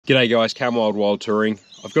G'day guys, Cam Wild Touring.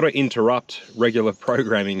 I've got to interrupt regular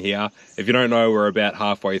programming here. If you don't know, we're about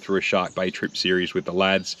halfway through a Shark Bay trip series with the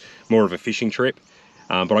lads, more of a fishing trip.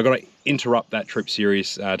 But I've got to interrupt that trip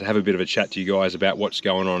series to have a bit of a chat to you guys about what's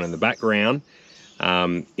going on in the background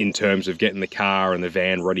in terms of getting the car and the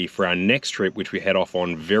van ready for our next trip, which we head off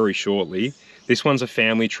on very shortly. This one's a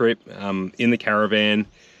family trip in the caravan,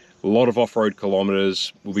 a lot of off-road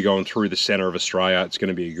kilometres. We'll be going through the centre of Australia. It's going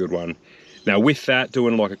to be a good one. Now with that,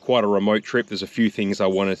 doing like quite a remote trip, there's a few things I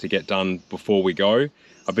wanted to get done before we go.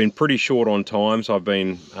 I've been pretty short on time, so I've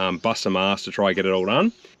been busting my ass to try and get it all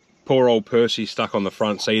done. Poor old Percy stuck on the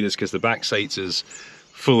front seaters because the back seats is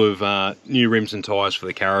full of new rims and tyres for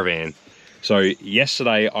the caravan. So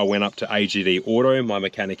yesterday I went up to AGD Auto, my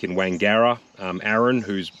mechanic in Wangara, Aaron,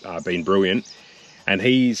 who's been brilliant, and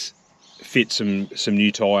he's fit some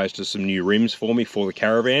new tyres to some new rims for me for the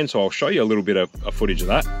caravan. So I'll show you a little bit of footage of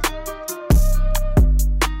that.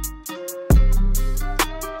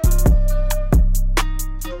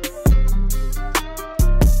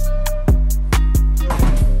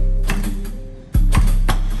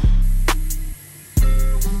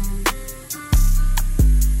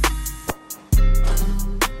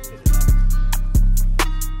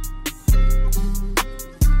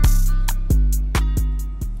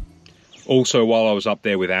 Also, while I was up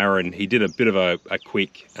there with Aaron, he did a bit of a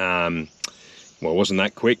quick, well, it wasn't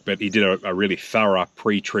that quick, but he did a really thorough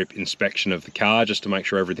pre-trip inspection of the car just to make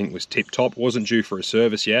sure everything was tip-top. It wasn't due for a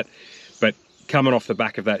service yet, but coming off the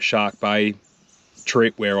back of that Shark Bay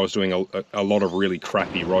trip where I was doing a lot of really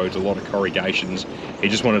crappy roads, a lot of corrugations, he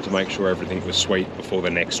just wanted to make sure everything was sweet before the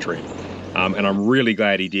next trip. And I'm really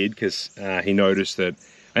glad he did, because he noticed that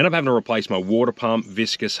I ended up having to replace my water pump,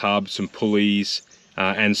 viscous hub, some pulleys,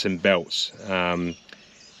 and some belts. There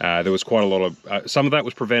was quite a lot of, some of that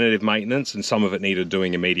was preventative maintenance and some of it needed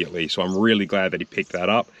doing immediately. So I'm really glad that he picked that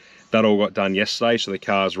up. That all got done yesterday, so the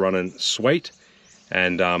car's running sweet.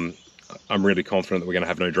 And I'm really confident that we're gonna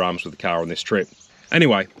have no dramas with the car on this trip.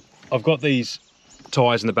 Anyway, I've got these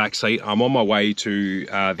tyres in the back seat. I'm on my way to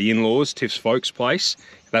the in-laws, Tiff's folks' place.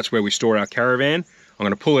 That's where we store our caravan. I'm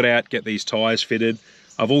gonna pull it out, get these tyres fitted.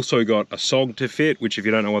 I've also got a SOG to fit, which if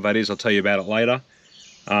you don't know what that is, I'll tell you about it later.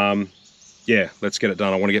 Yeah, let's get it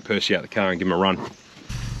done. I want to get Percy out of the car and give him a run.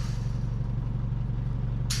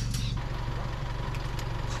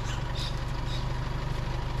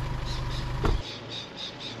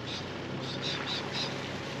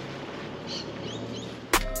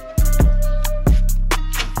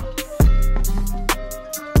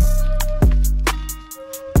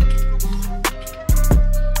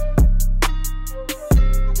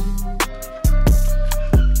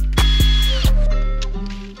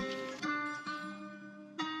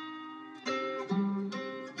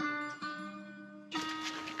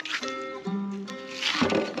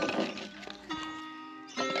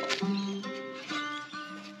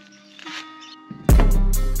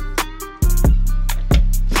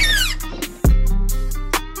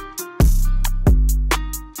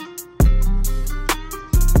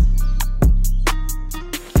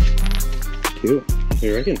 Cool. What do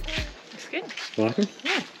you reckon? It's good. Like them?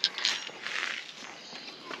 Yeah.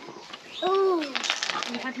 Oh,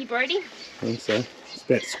 you happy, Brodie? I think so. It's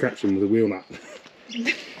about to scratch them with a wheel nut.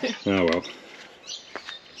 Oh well.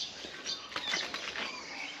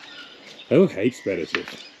 They look heaps better too.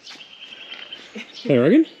 Hey,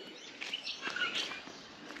 reckon?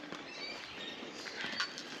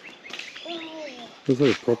 Looks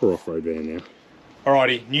like a proper off-road van now.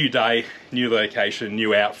 Alrighty, new day, new location,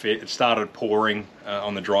 new outfit. It started pouring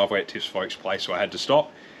on the driveway at Tiff's folks' place, so I had to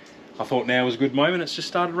stop. I thought now was a good moment. It's just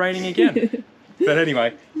started raining again. But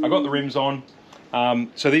anyway, I got the rims on.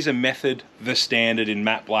 So these are Method, the standard in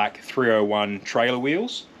matte black 301 trailer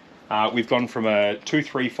wheels. We've gone from a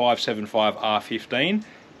 23575 R15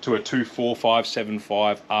 to a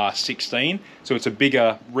 24575 R16. So it's a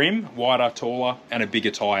bigger rim, wider, taller, and a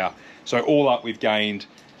bigger tyre. So all up, we've gained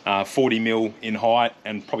 40 mil in height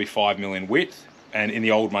and probably 5 mil in width. And in the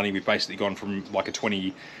old money, we've basically gone from like a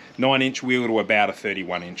 29-inch wheel to about a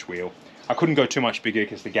 31-inch wheel. I couldn't go too much bigger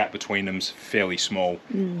because the gap between them's fairly small.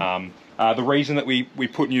 The reason that we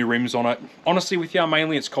put new rims on it, honestly with you,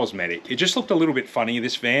 mainly it's cosmetic. It just looked a little bit funny,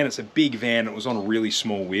 this van. It's a big van, it was on really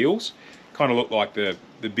small wheels. Kind of looked like the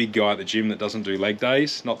big guy at the gym that doesn't do leg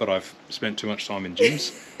days. Not that I've spent too much time in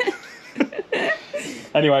gyms.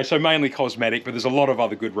 Anyway, so mainly cosmetic, but there's a lot of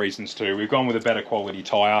other good reasons too. We've gone with a better quality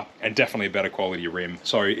tyre and definitely a better quality rim.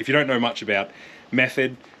 So if you don't know much about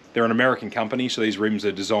Method, they're an American company, so these rims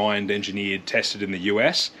are designed, engineered, tested in the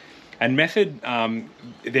US. And Method,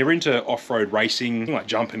 they're into off-road racing, like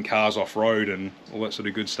jumping cars off-road and all that sort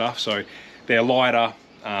of good stuff. So they're lighter,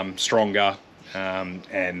 stronger,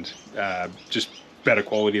 and just better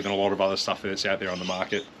quality than a lot of other stuff that's out there on the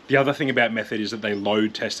market. The other thing about Method is that they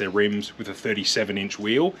load test their rims with a 37-inch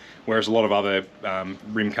wheel, whereas a lot of other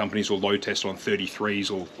rim companies will load test on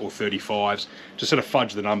 33s or 35s to sort of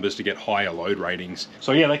fudge the numbers to get higher load ratings.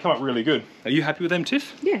 So yeah, they come up really good. Are you happy with them,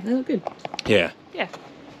 Tiff? Yeah, they look good. Yeah. Yeah.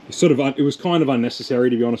 It's sort of, it was kind of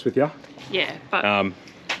unnecessary, to be honest with you. Yeah,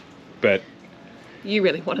 but you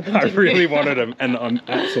really wanted them, I really wanted them, and I'm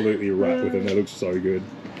absolutely wrapped with them. They look so good.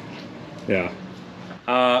 Yeah.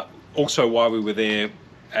 Also, while we were there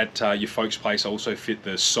at your folks' place, I also fit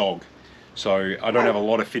the SOG. So I don't have a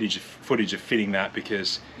lot of footage of fitting that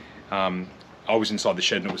because I was inside the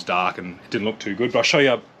shed and it was dark and it didn't look too good. But I'll show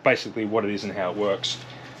you basically what it is and how it works.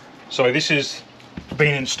 So this is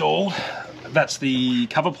been installed. That's the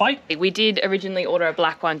cover plate. We did originally order a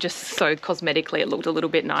black one just so cosmetically it looked a little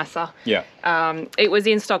bit nicer. Yeah. It was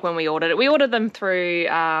in stock when we ordered it. We ordered them through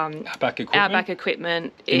Outback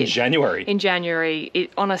Equipment. In January. In January.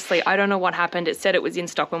 Honestly, I don't know what happened. It said it was in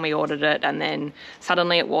stock when we ordered it, and then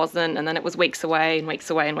suddenly it wasn't, and then it was weeks away and weeks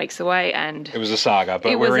away and weeks away, and it was a saga.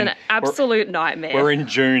 But it was an absolute nightmare. We're in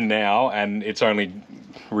June now, and it's only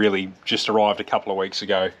really just arrived a couple of weeks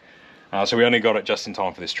ago. So we only got it just in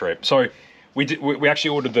time for this trip. So we actually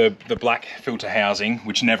ordered the black filter housing,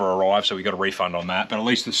 which never arrived, so we got a refund on that. But at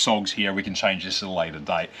least the SOG's here, we can change this at a later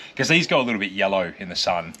date. Because these go a little bit yellow in the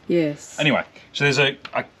sun. Yes. Anyway, so there's a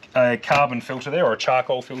carbon filter there, or a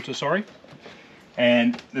charcoal filter, sorry.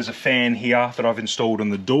 And there's a fan here that I've installed on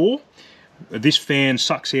the door. This fan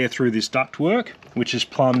sucks air through this ductwork, which is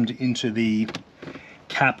plumbed into the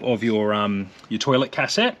cap of your toilet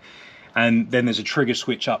cassette. And then there's a trigger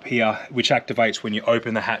switch up here which activates when you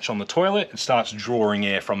open the hatch on the toilet. It starts drawing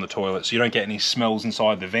air from the toilet, so you don't get any smells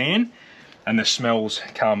inside the van, and the smells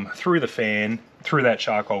come through the fan, through that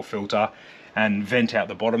charcoal filter, and vent out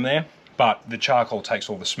the bottom there. But the charcoal takes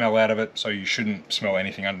all the smell out of it, so you shouldn't smell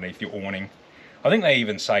anything underneath your awning. I think they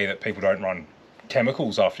even say that people don't run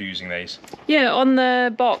chemicals after using these. Yeah, on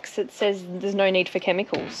the box it says there's no need for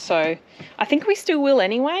chemicals, so I think we still will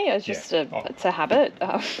anyway. It's just it's a habit.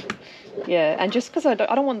 Yeah, and just because I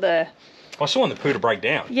don't want the... I still want the poo to break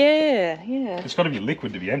down. Yeah. It's got to be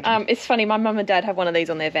liquid to be empty. It's funny, my mum and dad have one of these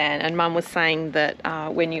on their van, and mum was saying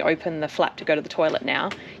that when you open the flap to go to the toilet now,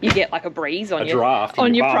 you get like a breeze on your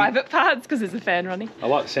private parts because there's a fan running. I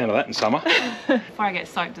like the sound of that in summer. Before I get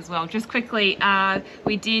soaked as well, just quickly,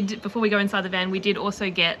 before we go inside the van, we did also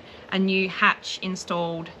get a new hatch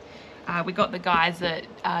installed. We got the guys at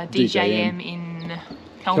DJM in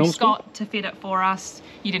Kelmscott to fit it for us.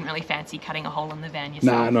 You didn't really fancy cutting a hole in the van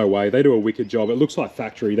yourself? Nah, no way. They do a wicked job. It looks like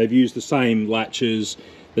factory. They've used the same latches,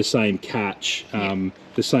 the same catch,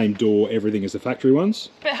 the same door, everything as the factory ones.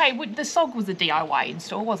 But hey, the SOG was a DIY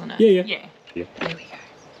install, wasn't it? Yeah. There we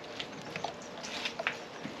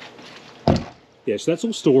go. Yeah, so that's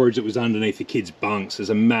all storage that was underneath the kids' bunks.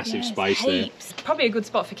 There's a massive space heaps there. Probably a good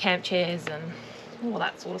spot for camp chairs and all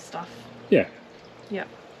that sort of stuff. Yeah. Yeah.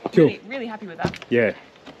 Cool. Really happy with that. Yeah.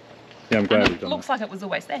 Yeah, I'm glad we've done it. Looks like it was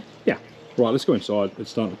always there. Yeah. Right, let's go inside.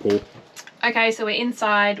 It's starting to pour. Okay, so we're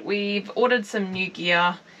inside. We've ordered some new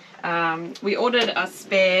gear. We ordered a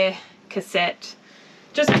spare cassette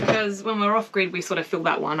just because when we're off grid, we sort of fill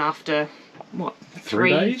that one after, what, 3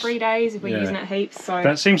 days? 3 days if we're using it heaps. So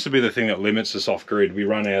that seems to be the thing that limits us off grid. We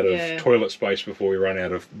run out of toilet space before we run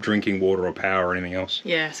out of drinking water or power or anything else.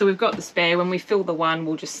 Yeah, so we've got the spare. When we fill the one,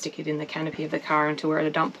 we'll just stick it in the canopy of the car until we're at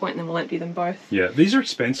a dump point, and then we'll empty them both. Yeah, these are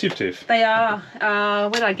expensive, Tiff. They are. Where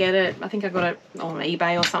did I get it? I think I got it on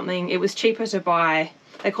eBay or something. It was cheaper to buy.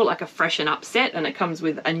 They call it like a freshen up set, and it comes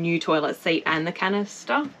with a new toilet seat and the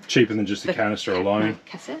canister. Cheaper than just the canister alone.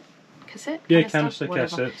 Cassette? Yeah, canister,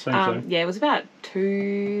 cassette, same. Yeah, it was about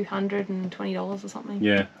 $220 or something.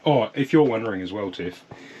 Yeah. Oh, if you're wondering as well, Tiff,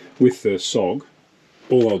 with the SOG,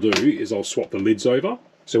 all I'll do is I'll swap the lids over.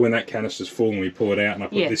 So when that canister's full and we pull it out and I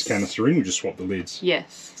put this canister in, we just swap the lids.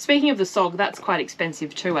 Yes. Speaking of the SOG, that's quite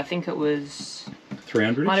expensive too. I think it was...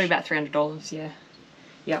 $300? Might be about $300, yeah.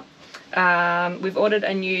 Yep. We've ordered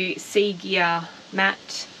a new sea gear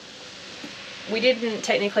mat. We didn't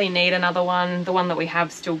technically need another one. The one that we have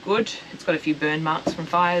is still good. It's got a few burn marks from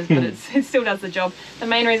fires, but it still does the job. The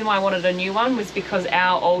main reason why I wanted a new one was because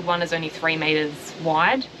our old one is only 3 meters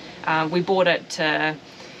wide. We bought it to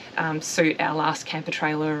suit our last camper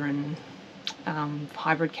trailer and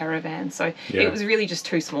hybrid caravan. So it was really just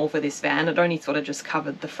too small for this van. It only sort of just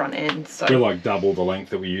covered the front end. So we're like double the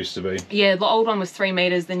length that we used to be. Yeah, the old one was 3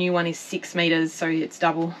 meters. The new one is 6 meters, so it's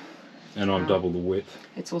double And I'm double the width.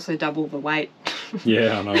 It's also double the weight.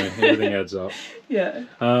 Yeah, I know. Everything adds up. Yeah.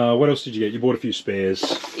 What else did you get? You bought a few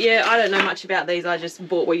spares. Yeah, I don't know much about these. I just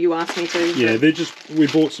bought what you asked me to. Yeah, we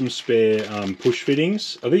bought some spare push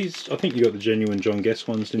fittings. Are these, I think you got the genuine John Guest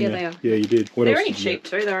ones, didn't you? Yeah, they are. Yeah, you did. They're only cheap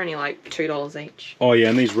too. They're only like $2 each. Oh yeah,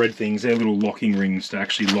 and these red things, they're little locking rings to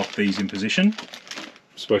actually lock these in position.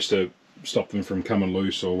 Supposed to stop them from coming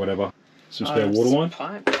loose or whatever. Some spare water line.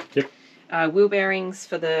 Pipe. Yep. Wheel bearings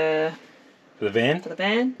for the... For the van? For the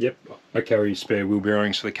van. Yep. I carry spare wheel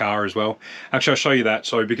bearings for the car as well. Actually, I'll show you that.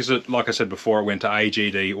 So because, like I said before, I went to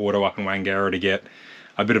AGD Auto up in Wangara to get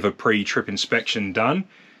a bit of a pre-trip inspection done.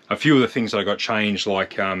 A few of the things that I got changed,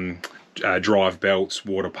 like drive belts,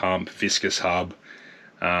 water pump, viscous hub,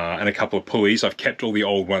 and a couple of pulleys. I've kept all the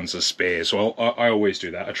old ones as spares. So I always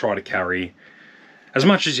do that. I try to carry as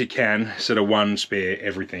much as you can, instead of one spare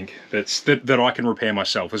everything that I can repair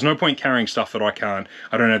myself. There's no point carrying stuff that I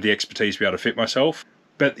don't have the expertise to be able to fit myself.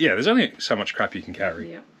 But yeah, there's only so much crap you can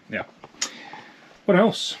carry. Yeah. What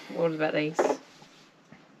else? What about these?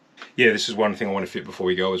 Yeah, this is one thing I want to fit before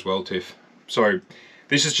we go as well, Tiff. So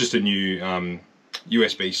this is just a new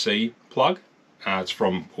USB-C plug. It's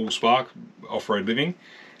from Allspark Off-Road Living,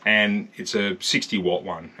 and it's a 60-watt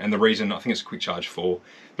one. And the reason, I think it's a quick charge 4.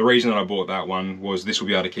 The reason that I bought that one was this will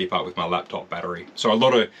be able to keep up with my laptop battery. So a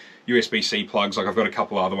lot of USB-C plugs, like I've got a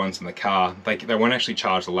couple of other ones in the car, they won't actually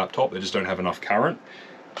charge the laptop, they just don't have enough current.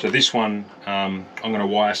 So this one, I'm going to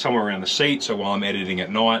wire somewhere around the seat, so while I'm editing at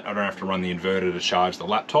night, I don't have to run the inverter to charge the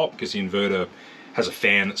laptop, because the inverter has a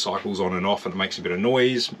fan that cycles on and off and it makes a bit of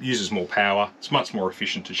noise, uses more power. It's much more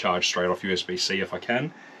efficient to charge straight off USB-C if I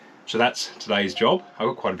can. So that's today's job. I've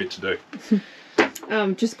got quite a bit to do.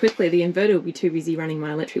 Just quickly, the inverter will be too busy running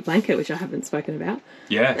my electric blanket, which I haven't spoken about.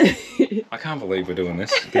 Yeah. I can't believe we're doing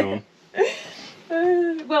this. Go on.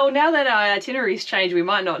 Well, now that our itinerary's changed, we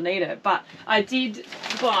might not need it, but I did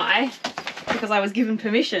buy, because I was given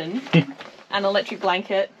permission, an electric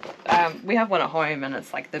blanket. We have one at home and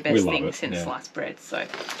it's like the best thing since sliced bread. So,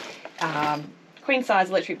 queen size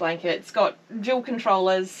electric blanket. It's got dual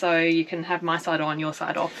controllers, so you can have my side on, your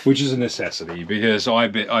side off. Which is a necessity, because I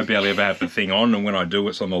barely ever have the thing on, and when I do,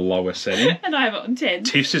 it's on the lowest setting. And I have it on 10.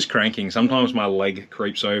 Tiff's is cranking. Sometimes my leg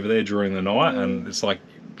creeps over there during the night, and it's like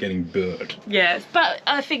getting burnt. Yeah, but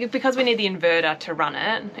I figured because we need the inverter to run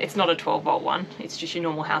it, it's not a 12-volt one, it's just your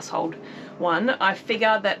normal household one, I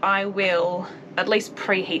figure that I will at least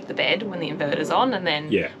preheat the bed when the inverter's on, and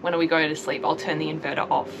then when we go to sleep, I'll turn the inverter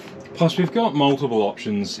off. Plus, we've got multiple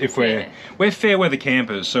options if we're fair weather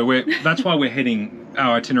campers, so that's why we're heading,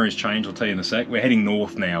 our itinerary's changed, I'll tell you in a sec. We're heading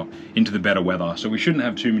north now into the better weather, so we shouldn't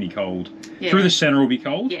have too many cold. Through the centre will be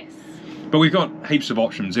cold. Yes. But we've got heaps of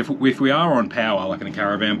options. If we are on power, like in a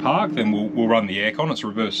caravan park, then we'll run the aircon. It's a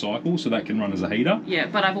reverse cycle, so that can run as a heater. Yeah,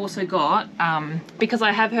 but I've also got, because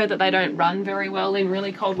I have heard that they don't run very well in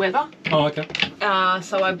really cold weather. Oh, okay.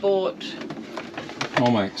 So I bought... Oh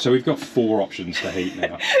mate, so we've got 4 options to heat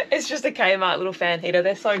now. It's just a Kmart little fan heater,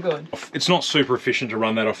 they're so good. It's not super efficient to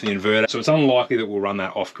run that off the inverter, so it's unlikely that we'll run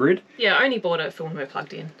that off-grid. Yeah, I only bought it for when we're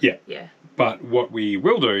plugged in. Yeah. Yeah. But what we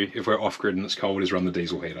will do, if we're off-grid and it's cold, is run the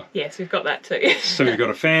diesel heater. Yes, we've got that too. So we've got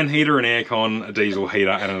a fan heater, an aircon, a diesel heater,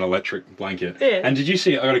 and an electric blanket. Yeah. And did you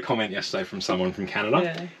see, I got a comment yesterday from someone from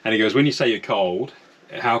Canada, and he goes, when you say you're cold,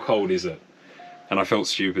 how cold is it? And I felt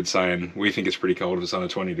stupid saying, we think it's pretty cold if it's under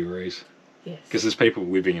 20 degrees. Yes. Because there's people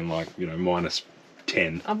living in like, you know, minus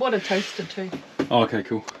 10. I bought a toaster too. Oh, okay,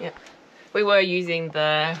 cool. Yep. We were using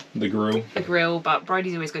the grill. The grill, but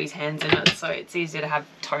Brodie's always got his hands in it, so it's easier to have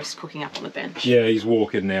toast cooking up on the bench. Yeah, he's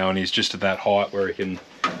walking now and he's just at that height where he can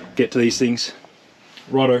get to these things.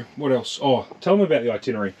 Righto, what else? Oh, tell them about the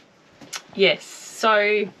itinerary. Yes,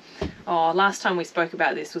 so last time we spoke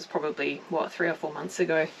about this was probably, what, 3 or 4 months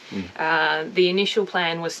ago. The initial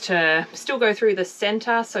plan was to still go through the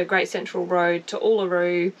centre, so Great Central Road to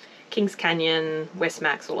Uluru, Kings Canyon, West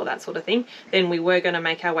Max, all of that sort of thing. Then we were going to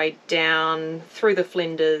make our way down through the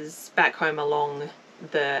Flinders, back home along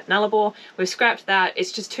the Nullarbor. We've scrapped that.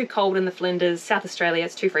 It's just too cold in the Flinders. South Australia,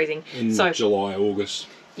 it's too freezing. In July, August.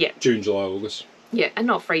 Yeah. June, July, August. Yeah, and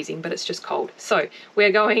not freezing, but it's just cold. So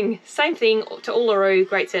we're going, same thing, to Uluru,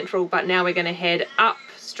 Great Central, but now we're going to head up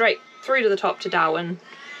straight through to the top to Darwin.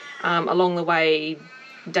 Along the way,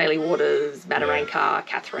 Daly Waters, Mataranka,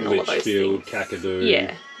 Catherine, all of those things. Kakadu.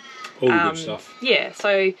 Yeah. All the good stuff. Yeah,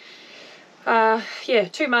 so Yeah,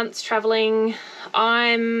 2 months travelling.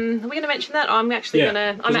 Are we going to mention that? I'm actually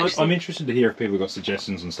I'm interested to hear if people have got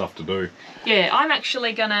suggestions and stuff to do. Yeah, I'm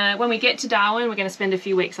actually gonna, when we get to Darwin, we're gonna spend a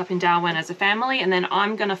few weeks up in Darwin as a family, and then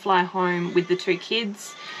I'm gonna fly home with the 2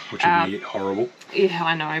 kids. Which would be horrible. Yeah,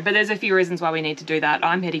 I know, but there's a few reasons why we need to do that.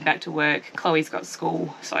 I'm heading back to work. Chloe's got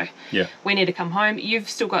school, so yeah, we need to come home. You've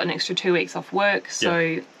still got an extra 2 weeks off work,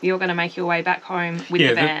 so you're going to make your way back home with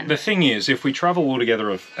the van. The thing is, if we travel all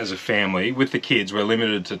together as a family with the kids, we're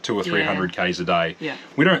limited to 200 or 300 k's a day. Yeah,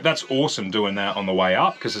 we don't. That's awesome doing that on the way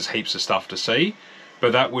up because there's heaps of stuff to see,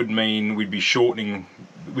 but that would mean we'd be shortening.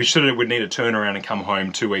 We would need to turn around and come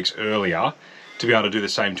home 2 weeks earlier to be able to do the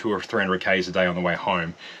same 200 or 300 k's a day on the way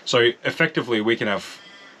home. So effectively we can have,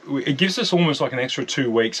 it gives us almost like an extra 2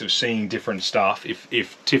 weeks of seeing different stuff if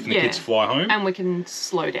Tiff and the kids fly home. And we can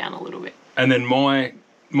slow down a little bit. And then my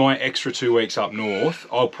extra 2 weeks up north,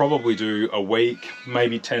 I'll probably do a week,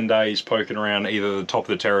 maybe 10 days poking around either the top of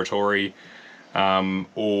the territory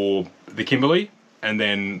or the Kimberley, and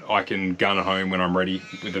then I can gun home when I'm ready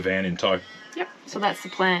with the van in tow. Yep, so that's the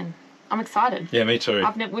plan. I'm excited. Yeah, me too.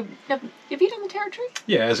 Have you done the territory?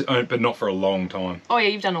 Yeah, but not for a long time. Oh yeah,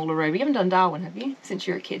 you've done Uluru. You haven't done Darwin, have you? Since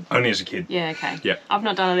you're a kid. Only as a kid. Yeah, okay. Yeah. I've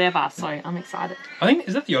not done it ever, so I'm excited. I think,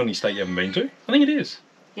 is that the only state you haven't been to? I think it is.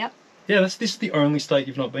 Yep. Yeah, this is the only state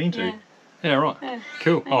you've not been to. Yeah. Yeah, right. Yeah.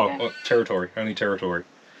 Cool. Oh, territory. Only territory.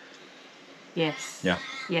 Yes. Yeah.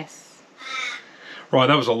 Yes. Right,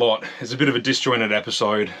 that was a lot. It's a bit of a disjointed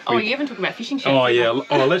episode. Oh, you haven't talked about fishing shirts. Oh, yeah.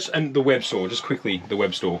 Oh, and the web store, just quickly, the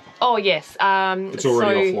web store. Oh, yes. It's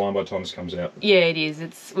already offline by the time this comes out. Yeah, it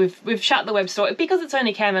is. We've shut the web store. Because it's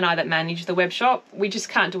only Cam and I that manage the web shop, we just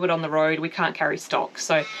can't do it on the road. We can't carry stock.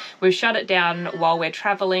 So we've shut it down while we're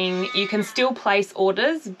travelling. You can still place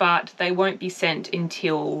orders, but they won't be sent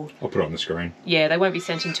until... I'll put it on the screen. Yeah, they won't be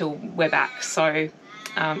sent until we're back. So...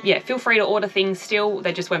 yeah, feel free to order things still.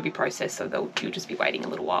 They just won't be processed, so you'll just be waiting a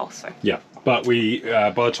little while. So yeah, but we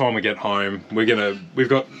by the time we get home, we've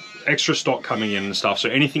got extra stock coming in and stuff. So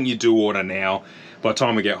anything you do order now, by the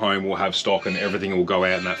time we get home, we'll have stock and everything will go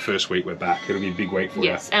out in that first week we're back. It'll be a big week for you.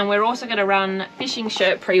 Yes, and we're also going to run fishing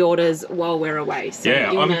shirt pre-orders while we're away. So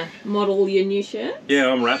you want to model your new shirt?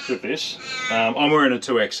 Yeah, I'm wrapped with this. I'm wearing a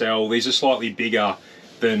 2XL. These are slightly bigger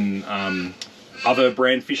than other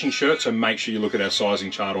brand fishing shirts, so make sure you look at our sizing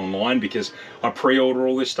chart online because I pre-order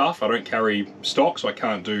all this stuff. I don't carry stock, so I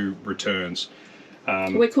can't do returns.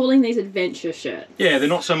 We're calling these adventure shirts. Yeah, they're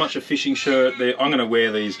not so much a fishing shirt. I'm going to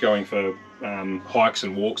wear these going for hikes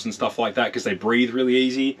and walks and stuff like that because they breathe really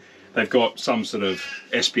easy. They've got some sort of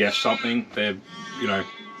SPF something. They're,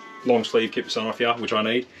 long sleeve, keep the sun off you, which I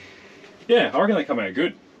need. Yeah, I reckon they come out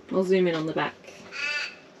good. I'll zoom in on the back.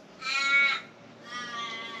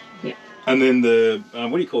 And then the,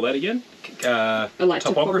 what do you call that again? Like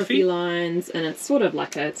topography lines, and it's sort of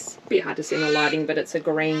like it's a bit hard to see in the lighting, but it's a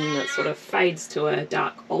green that sort of fades to a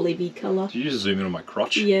dark olivey colour. Did you just zoom in on my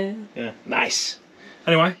crotch? Yeah. Yeah, nice.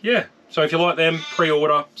 Anyway, yeah, so if you like them,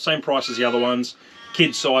 pre-order, same price as the other ones.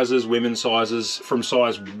 Kids sizes, women's sizes, from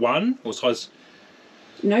size 1 or size...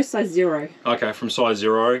 No, size 0. Okay, from size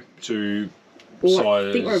 0 to size...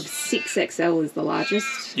 I think we're 6XL is the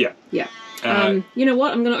largest. Yeah. Yeah. You know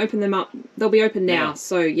what? I'm going to open them up. They'll be open now. Yeah.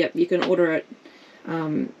 So, yep, you can order it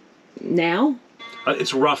now.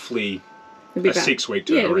 It's roughly a 6-week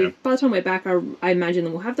turnaround. Yeah, by the time we're back, I imagine that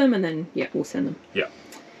we'll have them, and then, yeah, we'll send them. Yeah.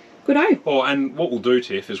 Good-o. Oh, and what we'll do,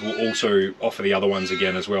 Tiff, is we'll also offer the other ones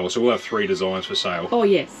again as well. So we'll have 3 designs for sale. Oh,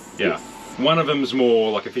 yes. Yeah. Yes. One of them's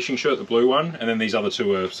more like a fishing shirt, the blue one, and then these other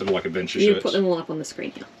 2 are sort of like adventure shirts. You put them all up on the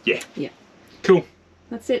screen here. Yeah. Yeah. Cool.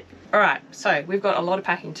 That's it. All right, so we've got a lot of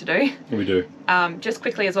packing to do. We do. Just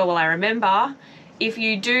quickly as well while I remember, if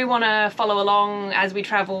you do want to follow along as we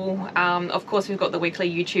travel, of course we've got the weekly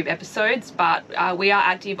YouTube episodes, but we are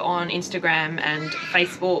active on Instagram and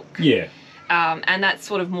Facebook. Yeah. And that's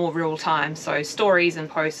sort of more real time, so stories and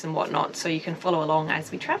posts and whatnot, so you can follow along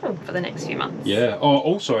as we travel for the next few months. Yeah. Oh,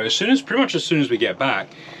 also, pretty much as soon as we get back,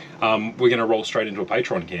 we're going to roll straight into a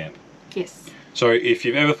Patreon camp. Yes. So if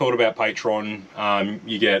you've ever thought about Patreon,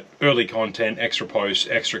 you get early content, extra posts,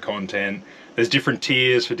 extra content. There's different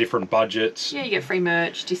tiers for different budgets. Yeah, you get free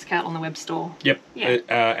merch, discount on the web store. Yep. Yeah.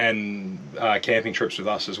 And camping trips with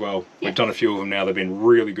us as well. Yep. We've done a few of them now. They've been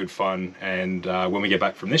really good fun. And when we get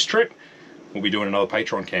back from this trip, we'll be doing another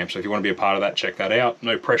Patreon camp. So if you want to be a part of that, check that out.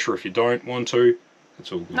 No pressure if you don't want to.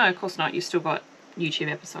 It's all good. No, of course not. You've still got YouTube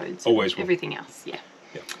episodes. Always will. Everything else, yeah.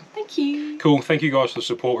 Yep. Thank you. Cool. Thank you guys for the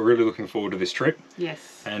support. We're really looking forward to this trip.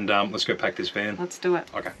 Yes. And let's go pack this van. Let's do it.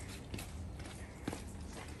 Okay.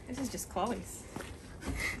 This is just Chloe's.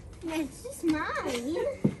 That's just mine.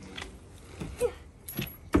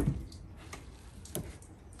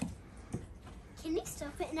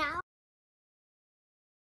 it now.